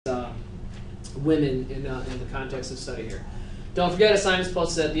women in the context of study here. Don't forget assignments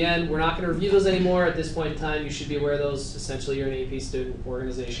posted at the end. We're not going to review those anymore at this point in time. You should be aware of those. Essentially, you're an AP student.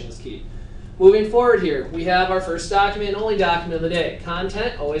 Organization is key. Moving forward here, we have our first document and only document of the day.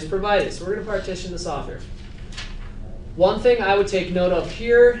 Content, always provided. So we're going to partition this off here. One thing I would take note of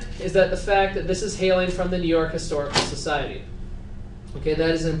here is that the fact that this is hailing from the New York Historical Society. Okay, that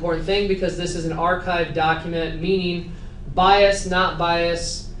is an important thing because this is an archived document, meaning bias, not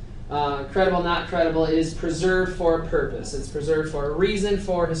bias, credible, not credible. It is preserved for a purpose. It's preserved for a reason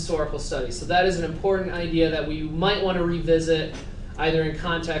for historical study. So that is an important idea that we might want to revisit either in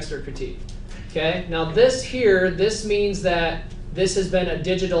context or critique. Okay, now this here, this means that this has been a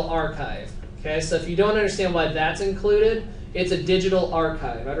digital archive. Okay, so if you don't understand why that's included, it's a digital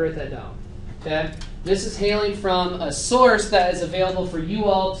archive. I'd write that down. Okay, this is hailing from a source that is available for you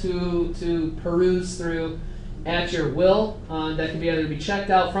all to peruse through at your will. That can be either be checked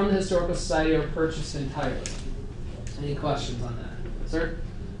out from the Historical Society or purchased entirely. Any questions on that, sir?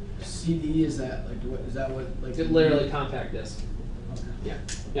 CD, is that like what? Is that what like? It's literally compact disc. Okay. Yeah.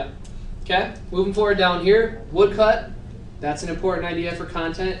 Yeah. Okay. Moving forward down here, woodcut. That's an important idea for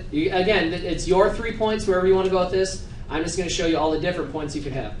content. Again, it's your 3 points wherever you want to go with this. I'm just going to show you all the different points you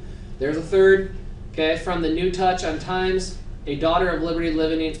could have. There's a third. Okay. From the New Touch on Times, a daughter of liberty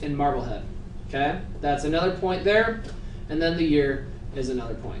living in Marblehead. Okay. That's another point there. And then the year is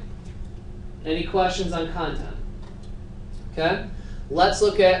another point. Any questions on content? Okay. Let's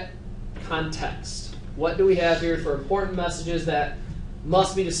look at context. What do we have here for important messages that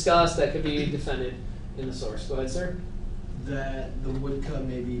must be discussed, that could be defended in the source? Go ahead, sir. That the woodcut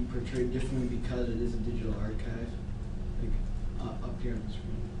may be portrayed differently because it is a digital archive, like up here on the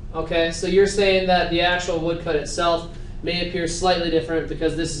screen. Okay, so you're saying that the actual woodcut itself may appear slightly different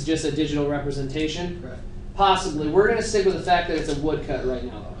because this is just a digital representation? Correct. Possibly. We're going to stick with the fact that it's a woodcut right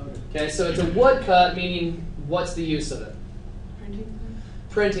now, though. Okay, so it's a woodcut, meaning what's the use of it?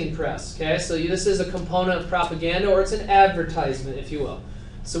 Printing press. Okay, so this is a component of propaganda, or it's an advertisement, if you will.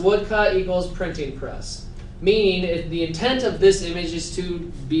 So woodcut equals printing press, meaning the intent of this image is to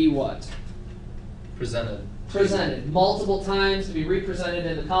be what? Presented. Presented multiple times, to be represented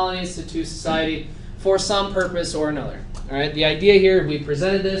in the colonies, to society, for some purpose or another. All right. The idea here, we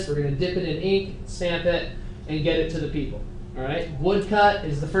presented this. We're going to dip it in ink, stamp it, and get it to the people. All right. Woodcut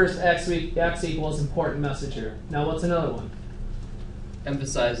is the first X equals important message here. Now, what's another one?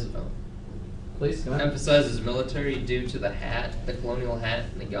 Emphasizes military due to the hat, the colonial hat,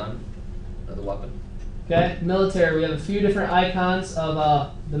 and the gun, or the weapon. Okay, military. We have a few different icons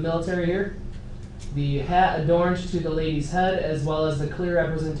of the military here. The hat adorned to the lady's head, as well as the clear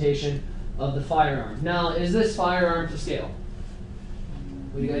representation of the firearm. Now, is this firearm to scale?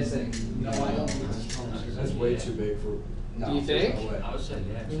 What do you guys think? No, I don't think it's That's way too big for. Do you think? I would say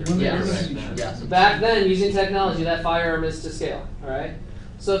Yes. Back then, using technology, that firearm is to scale. All right.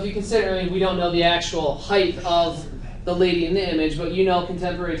 So if you consider, I mean, we don't know the actual height of the lady in the image, but you know,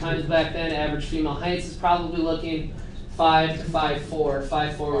 contemporary times back then, average female heights is probably looking 5 to 5'4".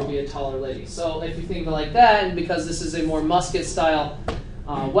 5'4" would be a taller lady. So if you think of it like that, and because this is a more musket-style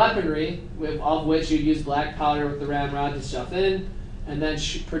weaponry, of which you'd use black powder with the ramrod to stuff in, and then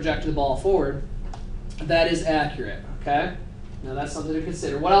project the ball forward, that is accurate. Okay? Now that's something to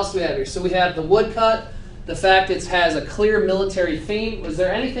consider. What else do we have here? So we have the woodcut, the fact it has a clear military theme. Was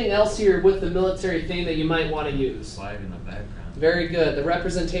there anything else here with the military theme that you might want to use? Flag in the background. Very good. The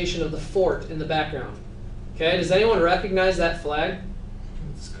representation of the fort in the background. Okay, does anyone recognize that flag?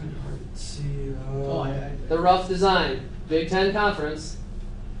 It's kind of hard to see. The rough design. Big Ten Conference.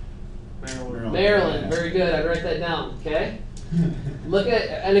 Maryland. Very good. I'd write that down. Okay. Look at,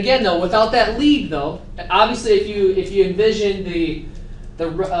 and again though, without that lead though, obviously if you envision the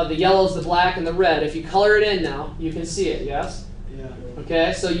yellows, the black, and the red, if you color it in now, you can see it. Yes. Yeah.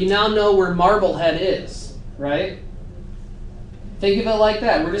 Okay. So you now know where Marblehead is, right? Think of it like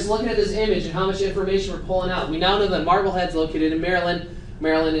that. We're just looking at this image and how much information we're pulling out. We now know that Marblehead's located in Maryland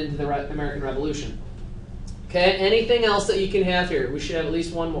into the American Revolution. Okay. Anything else that you can have here? We should have at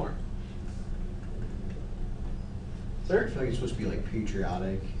least one more. I feel like it's supposed to be like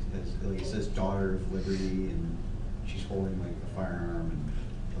patriotic. Like it says "daughter of liberty," and she's holding like a firearm, and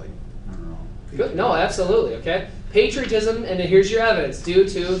like I don't know. Good. No, absolutely. Okay, patriotism, and here's your evidence due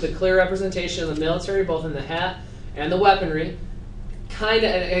to the clear representation of the military, both in the hat and the weaponry. Kind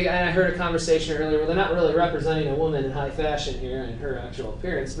of, and I heard a conversation earlier where they're not really representing a woman in high fashion here in her actual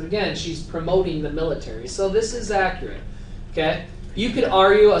appearance, but again, she's promoting the military. So this is accurate. Okay, you could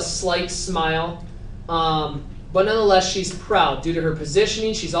argue a slight smile. But nonetheless, she's proud due to her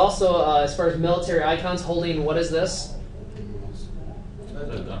positioning. She's also, as far as military icons, holding, what is this?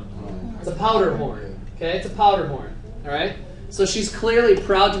 It's a powder horn. Okay, it's a powder horn. All right. So she's clearly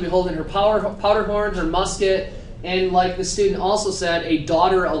proud to be holding her powder horn, her musket, and like the student also said, a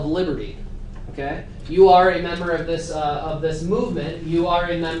daughter of liberty. Okay, you are a member of this movement. You are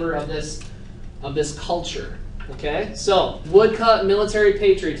a member of this culture. Okay, so woodcut, military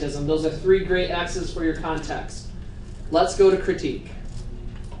patriotism. Those are 3 great X's for your context. Let's go to critique.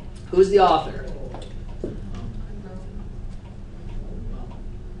 Who's the author?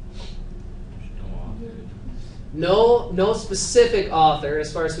 No specific author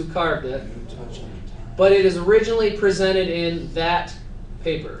as far as who carved it, but it is originally presented in that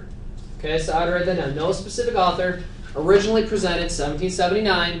paper. Okay, so I'd write that down. No specific author, originally presented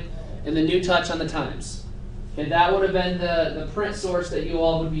 1779 in the New Touch on the Times. And that would have been the print source that you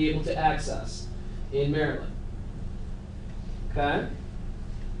all would be able to access in Maryland. Okay?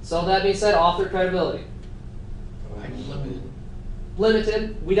 So that being said, author credibility.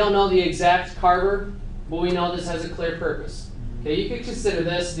 Limited. We don't know the exact carver, but we know this has a clear purpose. Okay, you could consider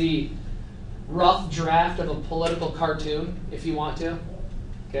this the rough draft of a political cartoon if you want to.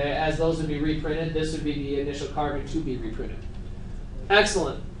 Okay, as those would be reprinted, this would be the initial carving to be reprinted.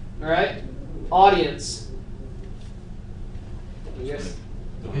 Excellent. All right. Audience. Yes.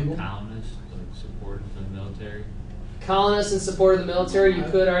 Colonists, like support for the military. Colonists in support of the military. You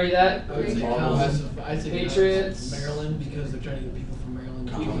could argue that. I would say colonists. I say Patriots. Maryland, because they're trying to get people from Maryland.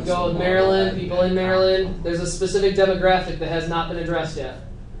 You can go with Maryland, people in Maryland. There's a specific demographic that has not been addressed yet.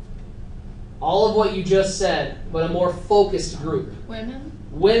 All of what you just said, but a more focused group. Women?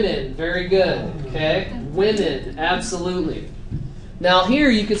 Women, very good. Okay? Women, absolutely. Now here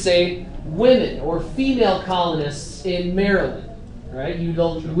you could say women or female colonists in Maryland. Right?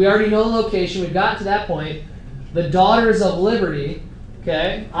 We already know the location. We've got to that point. The Daughters of Liberty.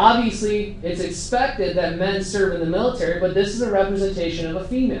 Okay? Obviously, it's expected that men serve in the military, but this is a representation of a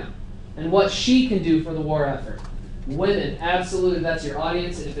female and what she can do for the war effort. Women, absolutely, that's your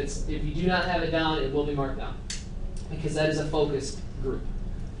audience. If you do not have it down, it will be marked down because that is a focused group.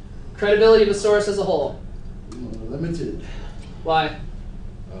 Credibility of the source as a whole. Limited. Why?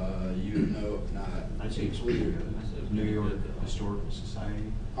 I'd say it's weird. New York Historical Society.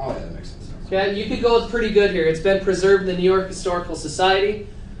 Oh, yeah, that makes sense. Okay, you could go with pretty good here. It's been preserved in the New York Historical Society.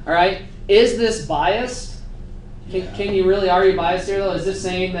 All right. Is this biased? Can you really argue biased here, though? Is this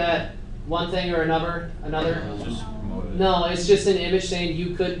saying that one thing or another? No, it's just an image saying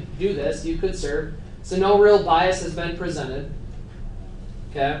you could do this, you could serve. So no real bias has been presented.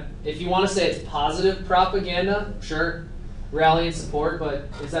 Okay. If you want to say it's positive propaganda, sure, rally and support, but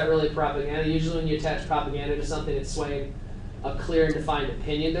is that really propaganda? Usually when you attach propaganda to something, it's swaying a clear and defined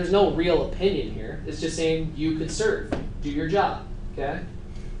opinion. There's no real opinion here. It's just saying you could serve, do your job. Okay?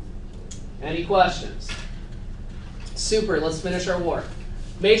 Any questions? Super, let's finish our war.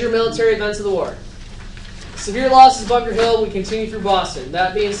 Major military events of the war. Severe losses, Bunker Hill, we continue through Boston.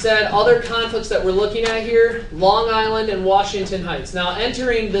 That being said, other conflicts that we're looking at here, Long Island and Washington Heights. Now,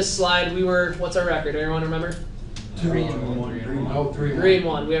 entering this slide, we were, what's our record? Everyone remember?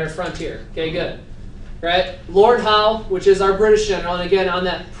 3-1. We had our frontier. Okay, good. Right? Lord Howe, which is our British general, and again, on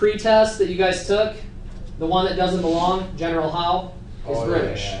that pre-test that you guys took, the one that doesn't belong, General Howe, is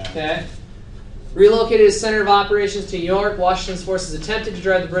British. Yeah. Okay? Relocated his center of operations to New York. Washington's forces attempted to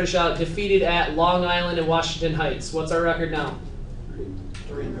drive the British out, defeated at Long Island and Washington Heights. What's our record now?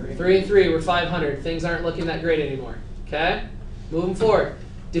 3-3. We're 500. Things aren't looking that great anymore. Okay? Moving forward.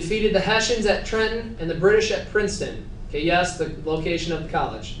 Defeated the Hessians at Trenton and the British at Princeton. Okay, yes, the location of the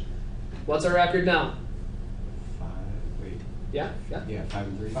college. What's our record now? 5 Yeah?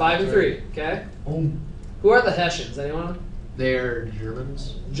 5-3. 5-3. Okay? Who are the Hessians? Anyone? They're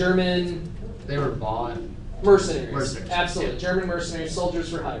Germans. German They were bought. mercenaries. Absolutely. German mercenaries, soldiers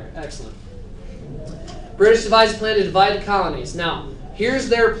for hire. Excellent. British devised a plan to divide the colonies. Now, here's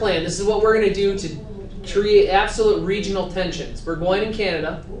their plan. This is what we're going to do to create absolute regional tensions. Burgoyne in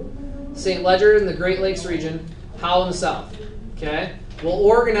Canada, St. Ledger in the Great Lakes region, Howe in the south. Okay? We'll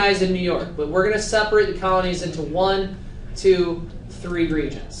organize in New York, but we're going to separate the colonies into 1, 2, 3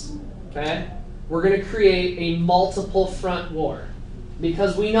 regions. Okay? We're going to create a multiple front war.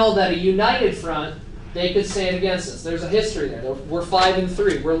 Because we know that a united front, they could stand against us. There's a history there. We're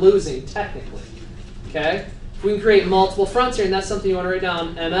 5-3. We're losing, technically. Okay? If we can create multiple fronts here, and that's something you want to write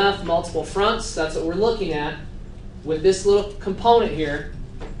down, MF, multiple fronts, that's what we're looking at. With this little component here,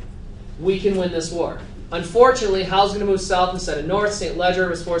 we can win this war. Unfortunately, Howe's going to move south instead of north. St. Ledger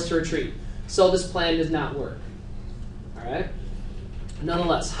was forced to retreat. So this plan does not work. All right?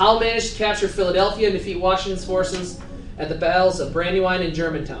 Nonetheless, Howe managed to capture Philadelphia and defeat Washington's forces at the battles of Brandywine and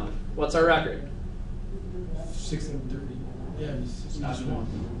Germantown. What's our record? 6-30. Yeah, 6-1.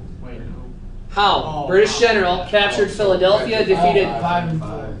 Wait, no. How? Oh, British wow. general captured Philadelphia, defeated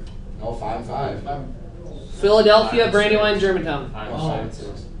 5-4. No, 5-5. Philadelphia, Brandywine, Germantown. 5 Oh. and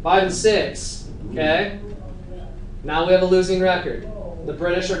 6. 5 and 6. Okay. Now we have a losing record. The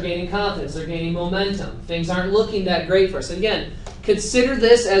British are gaining confidence. They're gaining momentum. Things aren't looking that great for us. And again, consider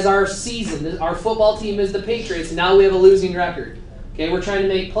this as our season. Our football team is the Patriots. Now we have a losing record. Okay, we're trying to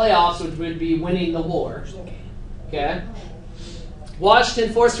make playoffs, which would be winning the war. Okay.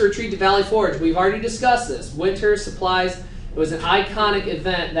 Washington forced to retreat to Valley Forge. We've already discussed this. Winter supplies. It was an iconic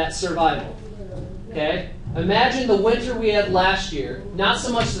event, that survival. Okay. Imagine the winter we had last year. Not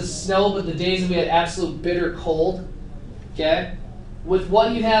so much the snow, but the days we had absolute bitter cold. Okay. With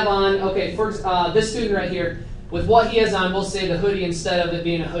what you have on, okay, first, this student right here, with what he has on, we'll say the hoodie, instead of it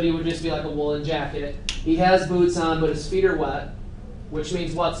being a hoodie, would just be like a woolen jacket. He has boots on, but his feet are wet, which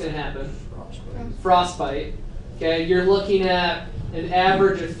means what's going to happen? Frostbite. Okay, you're looking at an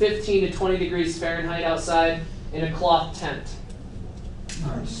average of 15 to 20 degrees Fahrenheit outside in a cloth tent.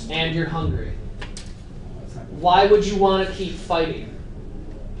 Nice. And you're hungry. Why would you want to keep fighting?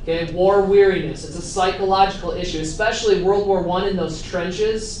 Okay, war weariness. It's a psychological issue, especially World War I in those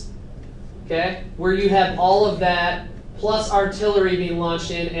trenches, okay, where you have all of that, plus artillery being launched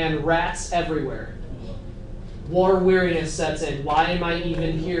in and rats everywhere. War weariness sets in. Why am I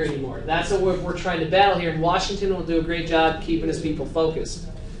even here anymore? That's what we're trying to battle here, and Washington will do a great job keeping his people focused.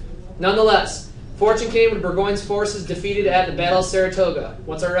 Nonetheless, fortune came when Burgoyne's forces defeated at the Battle of Saratoga.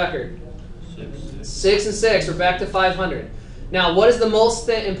 What's our record? 6 and 6. We're back to 500. Now, what is the most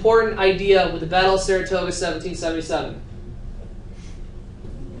important idea with the Battle of Saratoga 1777?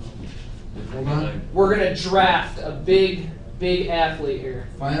 Hold on. We're going to draft a big athlete here.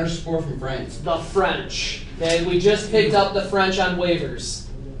 Find our support from France. The French. Okay, we just picked up the French on waivers.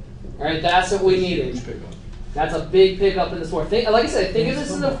 All right, that's what we needed. That's a big pickup in the sport. Like I said, think of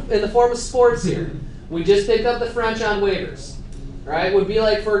this in the form of sports here. We just picked up the French on waivers. All right, would be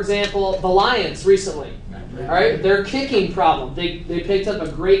like, for example, the Lions recently. All right, their kicking problem. They picked up a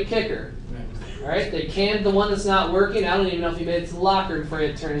great kicker. All right, they canned the one that's not working. I don't even know if he made it to the locker room before he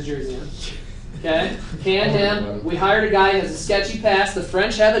had to turn his jersey in. Okay, canned him. We hired a guy who has a sketchy past. The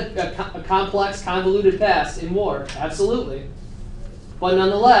French have a complex, convoluted past in war, absolutely. But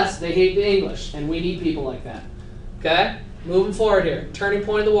nonetheless, they hate the English, and we need people like that. Okay, moving forward here. Turning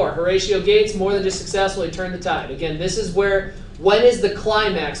point of the war. Horatio Gates, more than just successful, he turned the tide. Again, this is where. When is the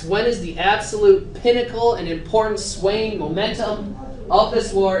climax? When is the absolute pinnacle and important swaying momentum of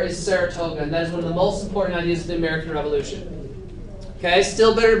this war is Saratoga, and that is one of the most important ideas of the American Revolution. Okay,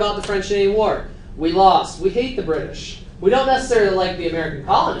 still bitter about the French Indian War. We lost. We hate the British. We don't necessarily like the American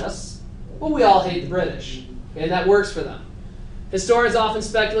colonists, but we all hate the British, and that works for them. Historians often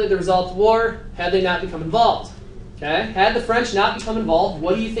speculate the result of war had they not become involved. Okay, had the French not become involved,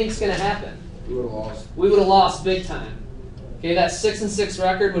 what do you think is going to happen? We would have lost. We would have lost big time. Okay, that 6 and 6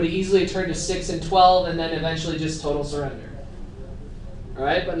 record would have easily turned to 6 and 12, and then eventually just total surrender. All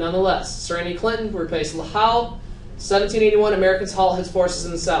right, but nonetheless, surrendering Clinton replaced Howe. 1781, Americans halt his forces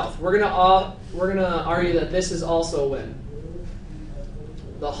in the South. We're gonna argue that this is also a win.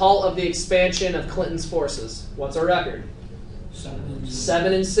 The halt of the expansion of Clinton's forces. What's our record?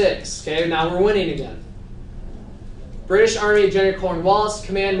 7 and 6. Okay, now we're winning again. British Army of General Cornwallis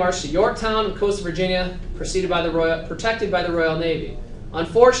command marched to Yorktown, coast of Virginia, protected by the Royal Navy.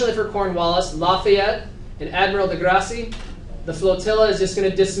 Unfortunately for Cornwallis, Lafayette and Admiral de Grasse, the flotilla is just going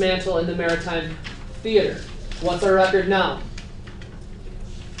to dismantle in the maritime theater. What's our record now?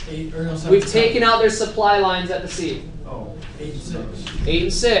 8 or no, 7. We've taken out their supply lines at the sea. Oh, 8 and 6. 8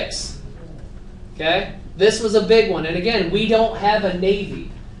 and 6. Okay? This was a big one. And again, we don't have a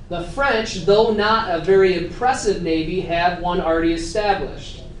navy. The French, though not a very impressive navy, have one already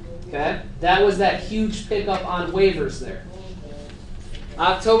established. Okay? That was that huge pickup on waivers there.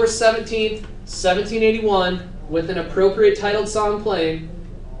 October 17th, 1781, with an appropriate titled song playing,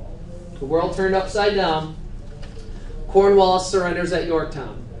 the world turned upside down, Cornwallis surrenders at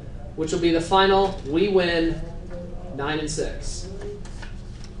Yorktown, which will be the final. We win 9 and 6.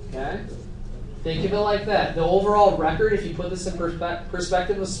 Okay? Think of it like that. The overall record, if you put this in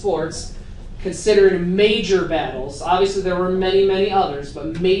perspective of sports, considering major battles, obviously there were many, many others,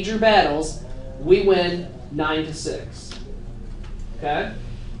 but major battles, we win 9 to 6. Okay?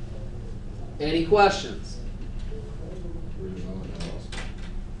 Any questions?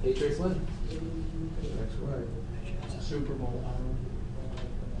 Patriots win. Super Bowl.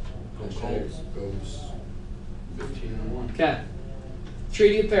 Colts goes 15-1. Okay.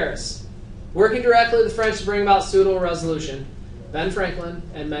 Treaty of Paris. Working directly with the French to bring about suitable resolution, Ben Franklin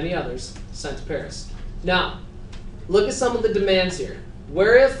and many others sent to Paris. Now, look at some of the demands here.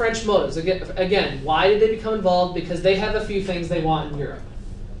 Where are French motives? Again, why did they become involved? Because they have a few things they want in Europe.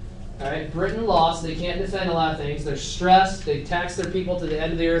 All right, Britain lost. They can't defend a lot of things. They're stressed. They tax their people to the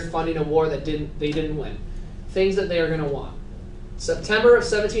end of the earth, funding a war that they didn't win. Things that they are going to want. September of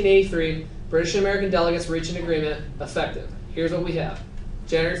 1783, British and American delegates reach an agreement, effective. Here's what we have.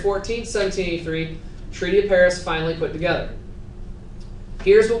 January 14th, 1783, Treaty of Paris finally put together.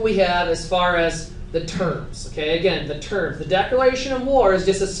 Here's what we have as far as the terms. Okay, again, the terms. The declaration of war is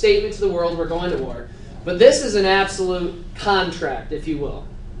just a statement to the world we're going to war. But this is an absolute contract, if you will.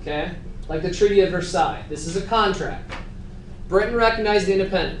 Okay? Like the Treaty of Versailles. This is a contract. Britain recognized the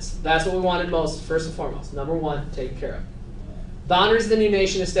independence. That's what we wanted most, first and foremost. Number one, taken care of. Boundaries of the new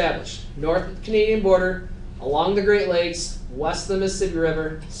nation established. North of the Canadian border, along the Great Lakes, west of the Mississippi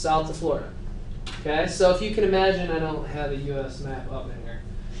River, south of Florida. Okay? So if you can imagine, I don't have a U.S. map up in here.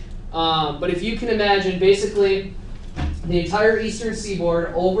 But if you can imagine, basically, the entire eastern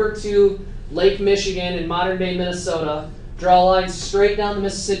seaboard over to Lake Michigan in modern-day Minnesota, draw lines straight down the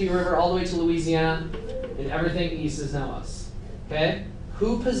Mississippi River all the way to Louisiana, and everything east is now us. Okay?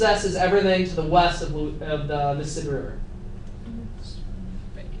 Who possesses everything to the west of the Mississippi River?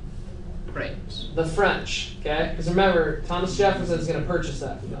 French. The French. Okay? Because remember, Thomas Jefferson is going to purchase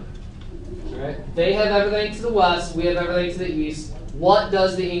that from them. All right? They have everything to the west. We have everything to the east. What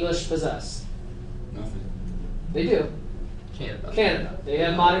does the English possess? Nothing. They do. Canada. Canada. They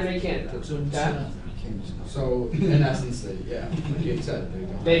have modern-day Canada. Okay? So, in essence, like you said, they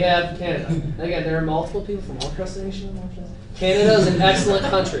don't. They have Canada. And again, there are multiple people from all across the nation. Canada is an excellent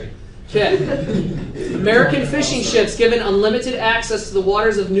country. Okay. American fishing ships given unlimited access to the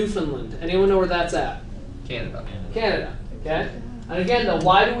waters of Newfoundland. Anyone know where that's at? Canada. Canada. Okay. And again, though,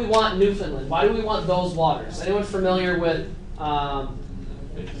 why do we want Newfoundland? Why do we want those waters? Anyone familiar with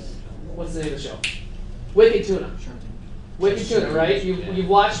what's the name of the show? Wicked Tuna. Wicked Tuna, right? You've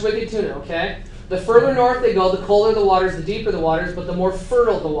watched Wicked Tuna, okay? The further north they go, the colder the waters, the deeper the waters, but the more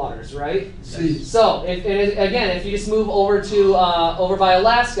fertile the waters, right? So, again, if you just move over to over by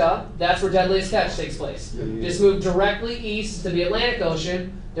Alaska, that's where Deadliest Catch takes place. Just move directly east to the Atlantic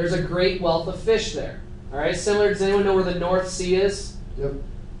Ocean. There's a great wealth of fish there. All right. Similar. Does anyone know where the North Sea is? Yep.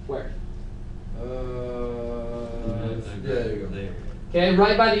 Where? There you go. Okay,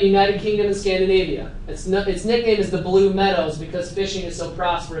 right by the United Kingdom and Scandinavia. Its nickname is the Blue Meadows because fishing is so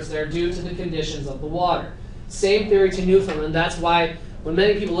prosperous there due to the conditions of the water. Same theory to Newfoundland. That's why when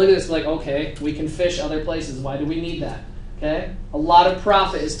many people look at this, like, okay, we can fish other places. Why do we need that? Okay, a lot of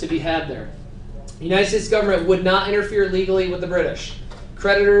profit is to be had there. The United States government would not interfere legally with the British.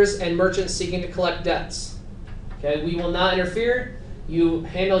 Creditors and merchants seeking to collect debts. Okay, we will not interfere. You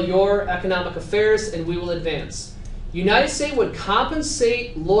handle your economic affairs, and we will advance. United States would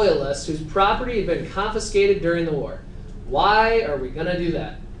compensate loyalists whose property had been confiscated during the war. Why are we going to do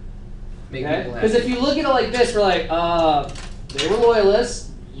that? Okay? Because if you look at it like this, we're like, they were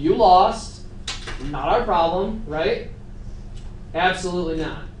loyalists, you lost, not our problem, right? Absolutely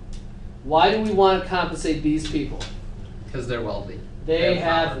not. Why do we want to compensate these people? Because they're wealthy. They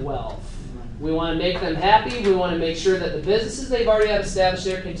have wealth. We want to make them happy. We want to make sure that the businesses they've already have established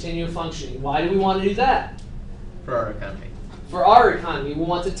there continue functioning. Why do we want to do that? For our economy. For our economy, we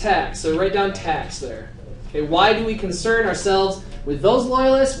want to tax. So write down tax there. Okay, why do we concern ourselves with those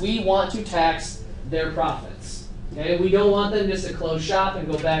loyalists? We want to tax their profits. Okay, we don't want them just to close shop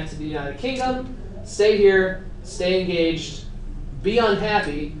and go back to the United Kingdom. Stay here, stay engaged, be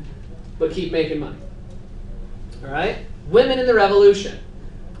unhappy, but keep making money. All right? Women in the Revolution.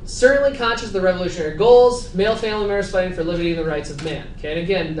 Certainly conscious of the revolutionary goals, male family members fighting for liberty and the rights of man. Okay, and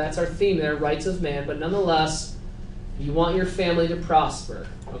again, that's our theme there, rights of man, but nonetheless, you want your family to prosper,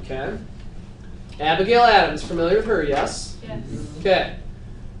 okay? Abigail Adams, familiar with her, yes? Yes. Okay.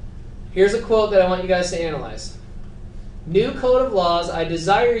 Here's a quote that I want you guys to analyze. New code of laws, I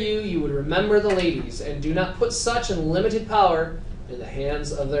desire you would remember the ladies, and do not put such unlimited power in the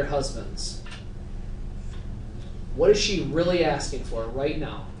hands of their husbands. What is she really asking for right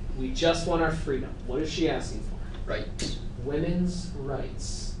now? We just want our freedom. What is she asking for? Right. Women's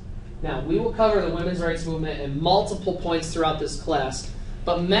rights. Now, we will cover the women's rights movement in multiple points throughout this class,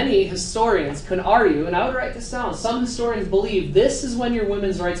 but many historians can argue, and I would write this down, some historians believe this is when your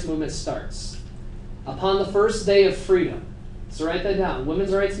women's rights movement starts. Upon the first day of freedom. So write that down.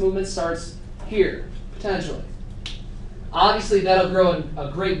 Women's rights movement starts here, potentially. Obviously, that'll grow in a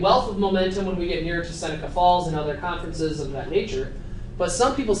great wealth of momentum when we get nearer to Seneca Falls and other conferences of that nature, but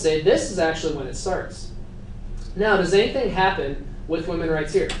some people say this is actually when it starts. Now, does anything happen with women's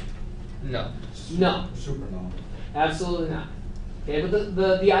rights here? No. No. Super no. Absolutely not. Okay, but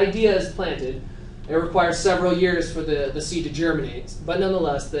the idea is planted. It requires several years for the seed to germinate, but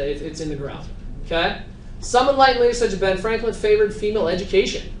nonetheless, it's in the ground. Okay? Some enlightened leaders such as Ben Franklin favored female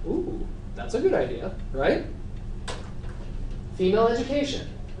education. Ooh, that's a good idea, right? Female education.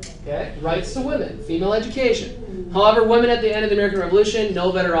 Okay? Rights to women, female education. However, women at the end of the American Revolution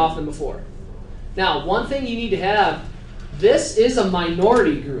no better off than before. Now, one thing you need to have, this is a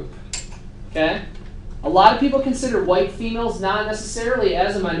minority group. Okay? A lot of people consider white females not necessarily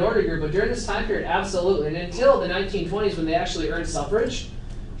as a minority group, but during this time period, absolutely. And until the 1920s when they actually earned suffrage,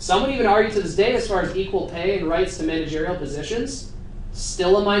 some would even argue to this day as far as equal pay and rights to managerial positions,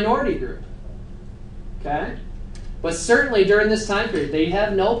 still a minority group. Okay? But certainly during this time period, they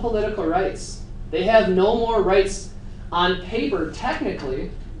have no political rights. They have no more rights on paper, technically,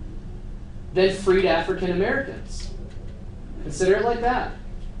 than freed African Americans. Consider it like that.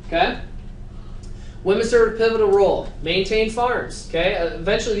 Okay? Women serve a pivotal role. Maintain farms. Okay?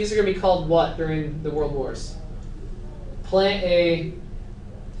 Eventually, these are going to be called what during the World Wars? Plant a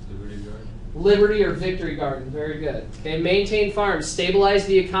Liberty Garden. Liberty or Victory Garden. Very good. Okay? Maintain farms. Stabilize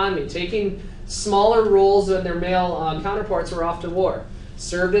the economy. Taking smaller roles than their male counterparts were off to war.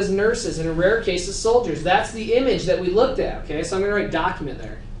 Served as nurses and in rare cases soldiers. That's the image that we looked at. Okay? So I'm going to write document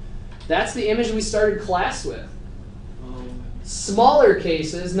there. That's the image we started class with. Smaller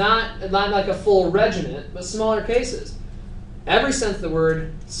cases, not like a full regiment, but smaller cases. Every sense of the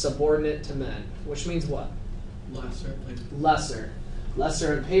word, subordinate to men, which means what? Lesser. Lesser.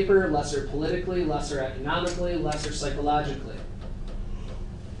 Lesser on paper, lesser politically, lesser economically, lesser psychologically.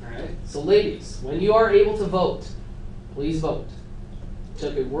 All right. So, ladies, when you are able to vote, please vote. It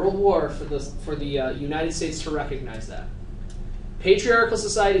took a world war for the United States to recognize that. Patriarchal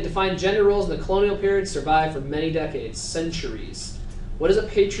society defined gender roles in the colonial period survived for many decades, centuries. What is a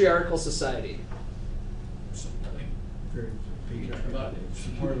patriarchal society? About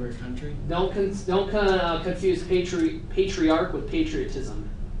support of our country. Don't confuse patriarch with patriotism.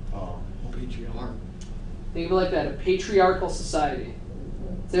 Oh. Patriarch. Think of it like that, a patriarchal society.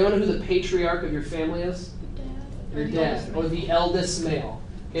 Does anyone know who the patriarch of your family is? Your dad, or the eldest male.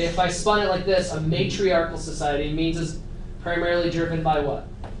 Okay, if I spun it like this, a matriarchal society means it's primarily driven by what?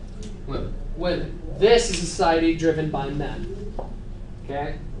 Women. Women. This is a society driven by men.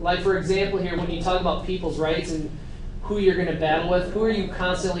 Okay? Like, for example, here, when you talk about people's rights and who you're going to battle with, who are you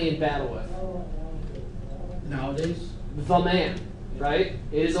constantly in battle with? Nowadays? The man, right?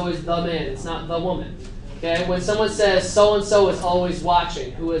 It is always the man. It's not the woman. Okay? When someone says so-and-so is always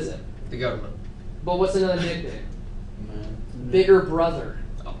watching, who is it? The government. But what's another nickname? Man. Bigger brother.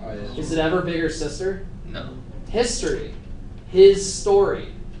 Oh. Oh, yeah. Is it ever bigger sister? No. History. His story.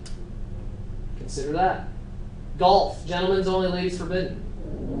 Consider that. Golf. Gentlemen's only, ladies forbidden.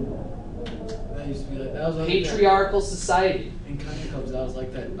 That used to be like that was like Patriarchal society. in country clubs. That was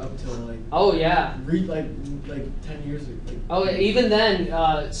like that up till like Oh, yeah. like 10 years ago. Like, Oh, even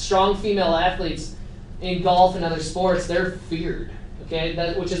then, strong female athletes in golf and other sports, they're feared.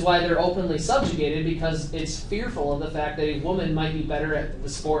 Okay, which is why they're openly subjugated, because it's fearful of the fact that a woman might be better at the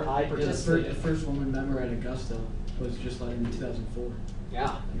sport I participate the in. first woman member at Augusta was just like in 2004.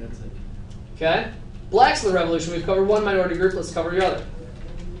 Yeah. And that's like Okay? Blacks of the Revolution. We've covered one minority group. Let's cover the other.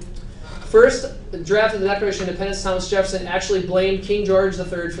 First, the draft of the Declaration of Independence, Thomas Jefferson actually blamed King George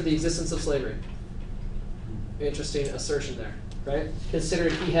III for the existence of slavery. Interesting assertion there, right?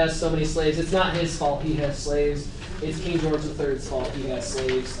 Considering he has so many slaves. It's not his fault he has slaves. It's King George III's fault he has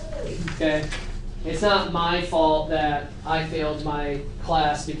slaves. Okay? It's not my fault that I failed my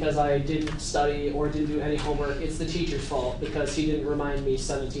class because I didn't study or didn't do any homework. It's the teacher's fault because he didn't remind me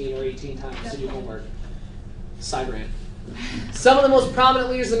 17 or 18 times to do homework. Side rant. Some of the most prominent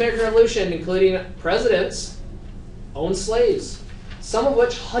leaders of the American Revolution, including presidents, owned slaves, some of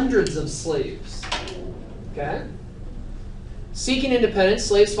which hundreds of slaves. Okay? Seeking independence,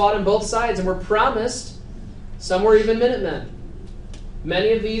 slaves fought on both sides and were promised, some were even Minutemen.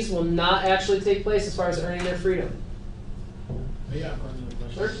 Many of these will not actually take place as far as earning their freedom. yeah. Another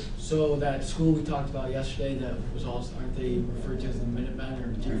question. Sure. So that school we talked about yesterday, that was also aren't they referred to as the Minutemen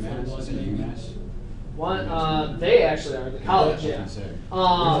or UMass, maybe? One, they actually are the college, yeah.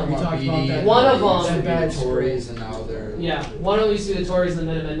 We talked about that. One of that them, bad Tories, and now they're yeah, one of them used to be the Tories and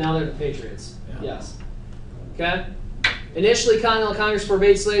the Minutemen, now they're the Patriots. Yeah. Yes. Okay? Initially, Continental Congress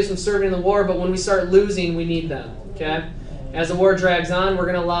forbade slaves from serving in the war, but when we start losing, we need them. Okay? As the war drags on, we're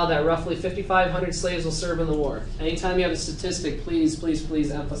going to allow that roughly 5,500 slaves will serve in the war. Anytime you have a statistic, please, please,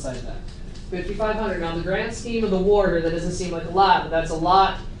 please emphasize that. 5,500. Now, in the grand scheme of the war here, that doesn't seem like a lot, but that's a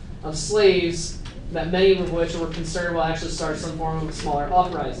lot of slaves that many of which were concerned will actually start some form of a smaller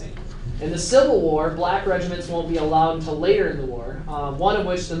uprising. In the Civil War, black regiments won't be allowed until later in the war, one of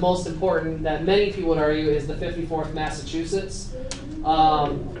which, the most important, that many people would argue, is the 54th Massachusetts.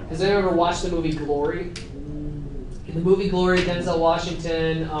 Has anyone ever watched the movie Glory? In the movie Glory, Denzel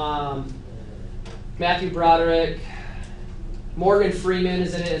Washington, Matthew Broderick, Morgan Freeman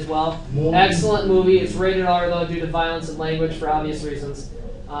is in it as well. Excellent movie. It's rated R though due to violence and language for obvious reasons.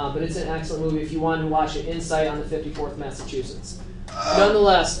 But it's an excellent movie if you wanted to watch it. Insight on the 54th Massachusetts.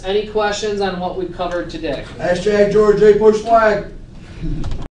 Nonetheless, any questions on what we've covered today? Hashtag George A. Push flag.